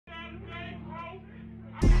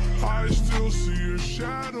see your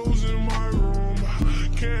shadows in my room.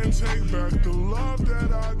 Can't take back the love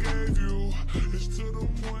that I gave you. It's to the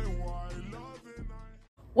point where I love it.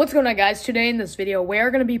 What's going on, guys? Today in this video,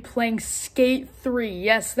 we're going to be playing Skate 3.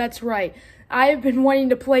 Yes, that's right. I have been wanting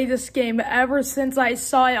to play this game ever since I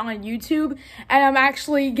saw it on YouTube, and I'm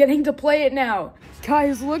actually getting to play it now.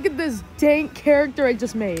 Guys, look at this dank character I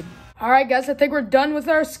just made. Alright, guys, I think we're done with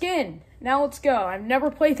our skin. Now let's go. I've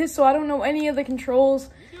never played this, so I don't know any of the controls.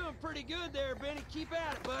 You're doing pretty good there, Benny. Keep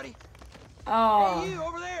at it, buddy. Oh, hey, you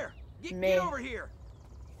over there. Get over here.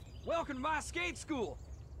 Welcome to my skate school.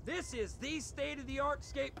 This is the state-of-the-art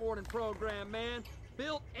skateboarding program, man.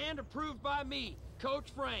 Built and approved by me, Coach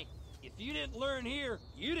Frank. If you didn't learn here,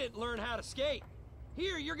 you didn't learn how to skate.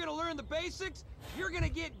 Here, you're gonna learn the basics, you're gonna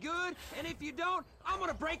get good, and if you don't, I'm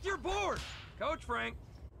gonna break your board. Coach Frank.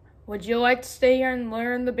 Would you like to stay here and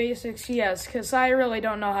learn the basics? Yes, because I really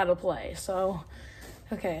don't know how to play, so...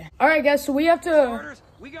 Okay. Alright, guys, so we have to... Starters,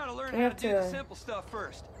 we gotta learn how to do the simple stuff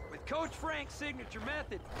first. With Coach Frank's signature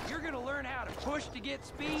method, you're gonna learn how to push to get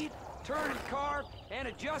speed, turn and carve, and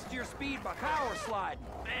adjust your speed by power sliding.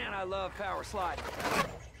 Man, I love power sliding.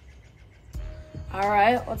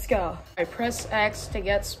 Alright, let's go. I press X to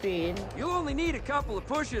get speed. You only need a couple of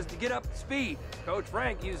pushes to get up to speed. Coach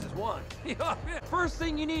Frank uses one. First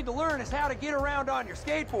thing you need to learn is how to get around on your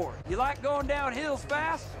skateboard. You like going down hills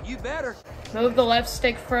fast? You better. Move the left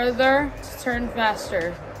stick further to turn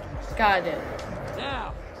faster. Got it.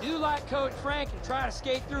 Now, do like Coach Frank and try to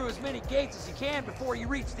skate through as many gates as you can before you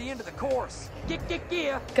reach the end of the course.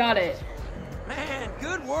 Yeah. Got it. Man,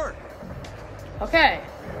 good work. Okay.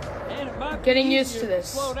 And it might Getting be used to this.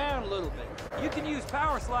 Slow down a little bit. You can use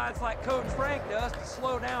power slides like Coach Frank does to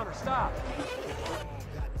slow down or stop.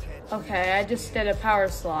 Okay, I just did a power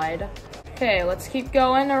slide. Okay, let's keep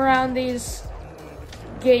going around these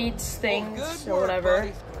gates things or whatever.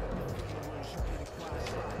 Buddy.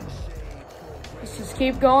 Let's just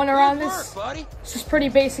keep going around this. Buddy. This is pretty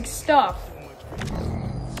basic stuff.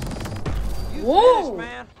 You Whoa! finished,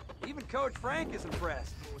 man. Even Coach Frank is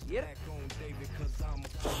impressed. Get it?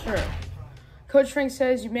 Sure. Coach Frank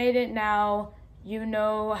says you made it now. You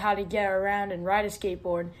know how to get around and ride a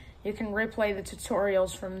skateboard. You can replay the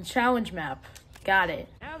tutorials from the challenge map. Got it.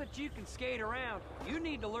 Now that you can skate around, you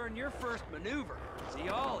need to learn your first maneuver.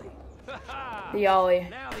 The ollie. The ollie.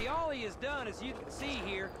 Now the ollie is done, as you can see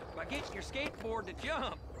here, by getting your skateboard to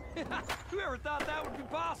jump. Whoever thought that would be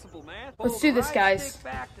possible, man? Let's do this, guys. Stick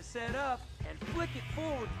back to set up and flick it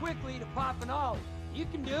forward quickly to pop an ollie. You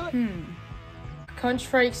can do it. Coach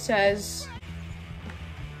Frank says...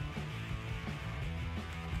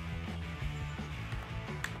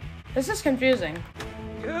 This is confusing.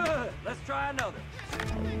 Good. Let's try another.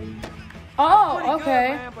 Oh, Pretty okay.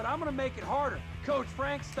 good, man, but I'm gonna make it harder, Coach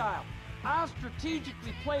Frank style. I've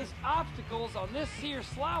strategically placed obstacles on this here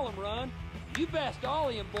slalom run. You best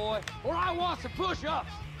ollie him, boy, or I want some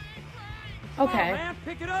push-ups. Come Okay. on, man,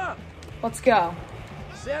 pick it up. Let's go.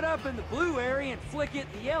 Set up in the blue area and flick it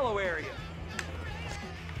in the yellow area.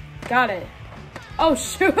 Got it. Oh,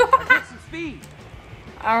 shoot. Get some speed.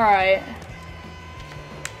 Alright.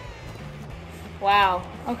 Wow.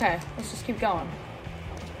 Okay, let's just keep going.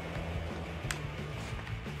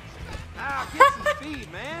 Now, get some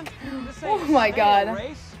speed, man. This ain't Oh my a God.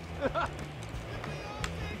 race.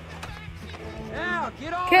 Now,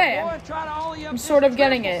 get on, Okay, boy, and try to ollie up I'm this sort of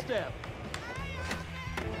getting triple it. Step.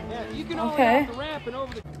 Yeah, you can ollie Okay. off the ramp and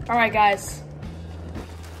over the... Alright, guys.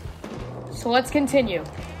 So let's continue.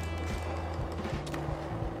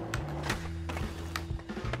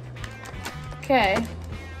 Okay.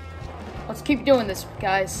 Let's keep doing this,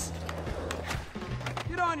 guys.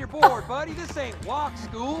 Get on your board, buddy. This ain't walk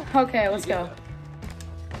school. Okay, let's go.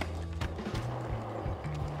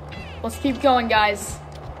 Let's keep going, guys.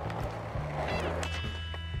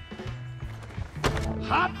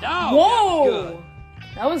 Hot dog. Whoa!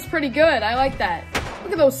 That was pretty good. I like that.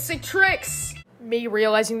 Look at those sick tricks. Me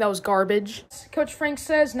realizing that was garbage. Coach Frank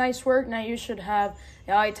says, nice work. Now you should have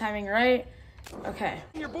the eye timing right. Okay.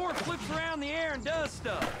 Your board flips around the air and does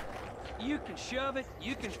stuff. You can shove it,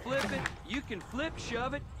 you can flip it, you can flip,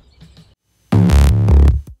 shove it.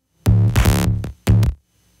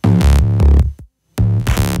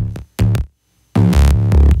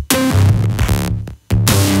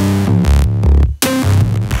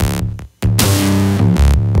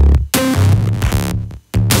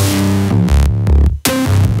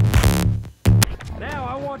 Now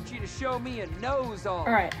I want you to show me a nose ollie.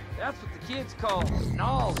 All right. That's what the kids call an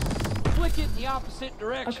ollie. Flick it in the opposite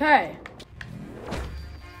direction. Okay.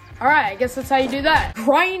 All right, I guess that's how you do that.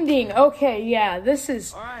 Grinding. Okay, yeah, this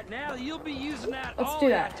is... All right, now you'll be using that Let's do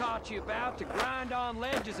that. I taught you about to grind on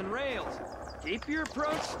ledges and rails. Keep your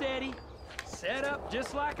approach steady, set up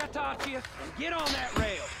just like I taught you, and get on that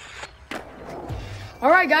rail.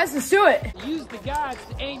 All right, guys, let's do it. Use the guides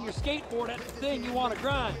to aim your skateboard at the thing you want to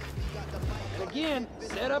grind. And again,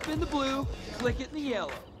 set up in the blue, flick it in the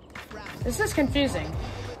yellow. This is confusing.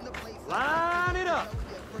 Line it up.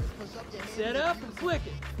 Set up and flick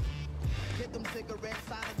it.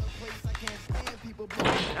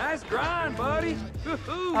 Nice grind, buddy.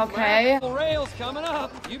 Okay. Rails coming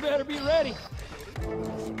up. You better be ready.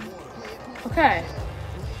 Okay.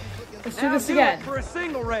 Let's do Now this again. It for a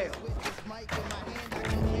single rail.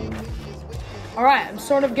 All right, I'm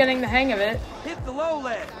sort of getting the hang of it. Hit the low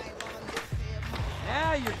leg.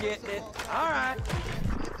 Now you're getting it. All right.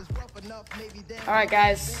 All right,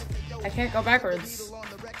 guys. I can't go backwards.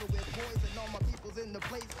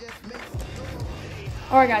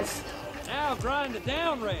 All right, guys. Now grind the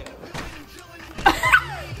down rail.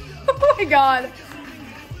 Oh my god.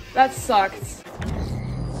 That sucked.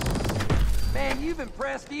 Man, you've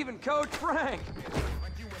impressed even Coach Frank.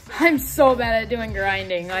 I'm so bad at doing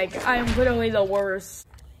grinding. Like, I'm literally the worst.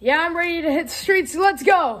 Yeah, I'm ready to hit the streets. Let's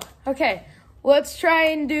go. Okay, let's try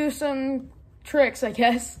and do some tricks, I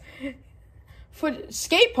guess. For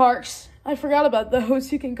skate parks. I forgot about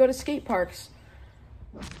those. You can go to skate parks.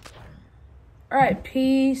 All right,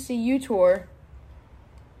 PCU tour.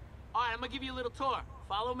 All right, I'm gonna give you a little tour.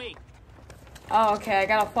 Follow me. Oh, okay, I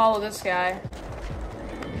gotta follow this guy.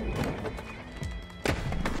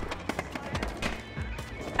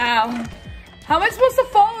 Ow. How am I supposed to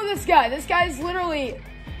follow this guy? This guy's literally...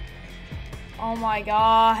 Oh my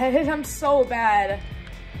god, I'm so bad.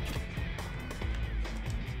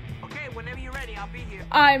 Okay, whenever you're ready, I'll be here.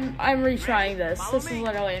 I'm retrying this. Follow This is me.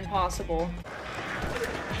 literally impossible.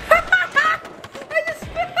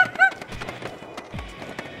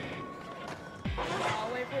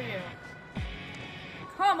 I'll wait for you.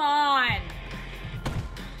 Come on.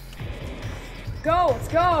 Go, let's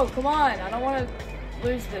go. Come on. I don't want to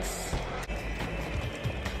lose this.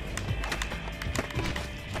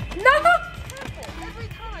 No! Every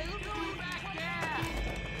time, you're going back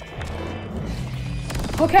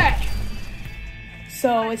down. Okay.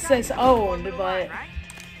 So it says owned, but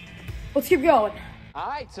let's keep going. All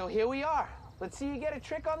right, so here we are. Let's see you get a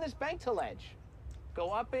trick on this bank to ledge. Go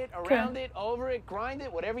up it, around it, over it, grind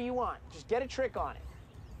it, whatever you want. Just get a trick on it.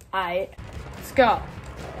 Alright, let's go.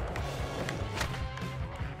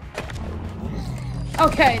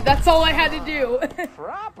 Okay, that's all I had to do.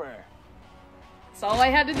 Proper. That's all I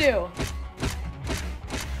had to do.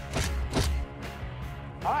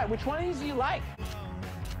 All right, which one of these do you like?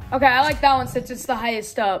 Okay, I like that one since it's the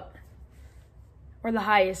highest up. Or the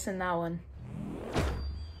highest in that one.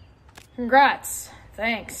 Congrats.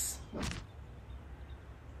 Thanks.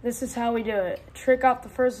 This is how we do it. Trick off the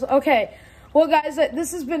first... Okay. Well, guys,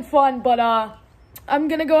 this has been fun, but I'm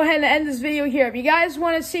going to go ahead and end this video here. If you guys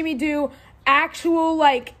want to see me do actual,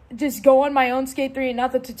 like, just go on my own Skate 3 and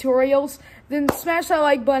not the tutorials, then smash that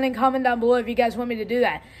like button and comment down below if you guys want me to do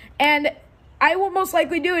that. And I will most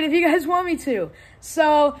likely do it if you guys want me to.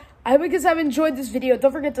 So, I hope you guys have enjoyed this video.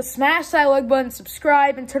 Don't forget to smash that like button,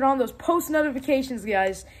 subscribe, and turn on those post notifications,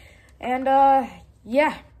 guys. And,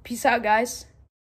 yeah, peace out, guys.